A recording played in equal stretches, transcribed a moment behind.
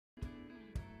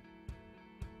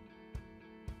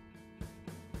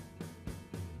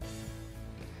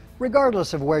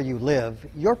Regardless of where you live,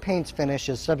 your paint's finish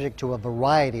is subject to a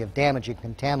variety of damaging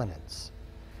contaminants.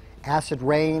 Acid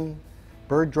rain,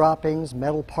 bird droppings,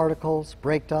 metal particles,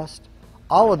 brake dust,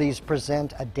 all of these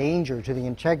present a danger to the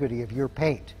integrity of your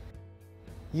paint.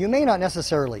 You may not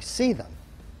necessarily see them,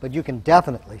 but you can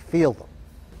definitely feel them.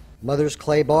 Mother's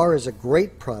Clay Bar is a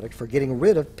great product for getting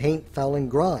rid of paint fouling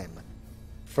grime.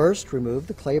 First, remove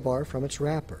the clay bar from its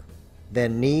wrapper.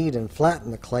 Then knead and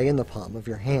flatten the clay in the palm of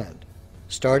your hand.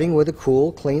 Starting with a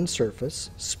cool, clean surface,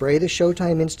 spray the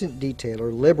Showtime Instant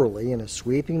Detailer liberally in a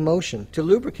sweeping motion to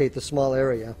lubricate the small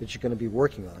area that you're going to be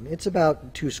working on. It's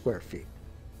about 2 square feet.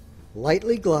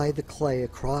 Lightly glide the clay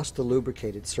across the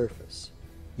lubricated surface.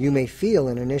 You may feel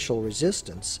an initial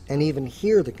resistance and even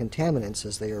hear the contaminants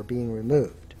as they are being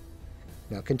removed.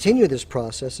 Now continue this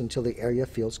process until the area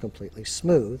feels completely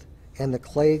smooth and the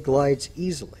clay glides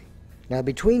easily. Now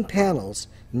between panels,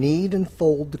 knead and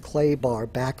fold the clay bar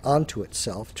back onto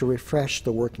itself to refresh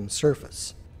the working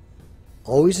surface.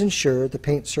 Always ensure the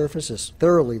paint surface is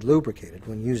thoroughly lubricated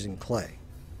when using clay.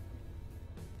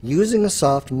 Using a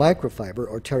soft microfiber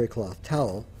or terry cloth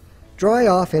towel, dry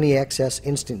off any excess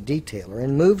Instant Detailer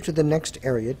and move to the next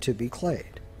area to be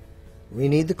clayed.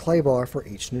 Reknead the clay bar for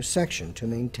each new section to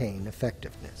maintain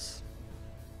effectiveness.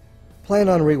 Plan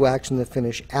on rewaxing the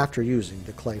finish after using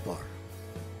the clay bar.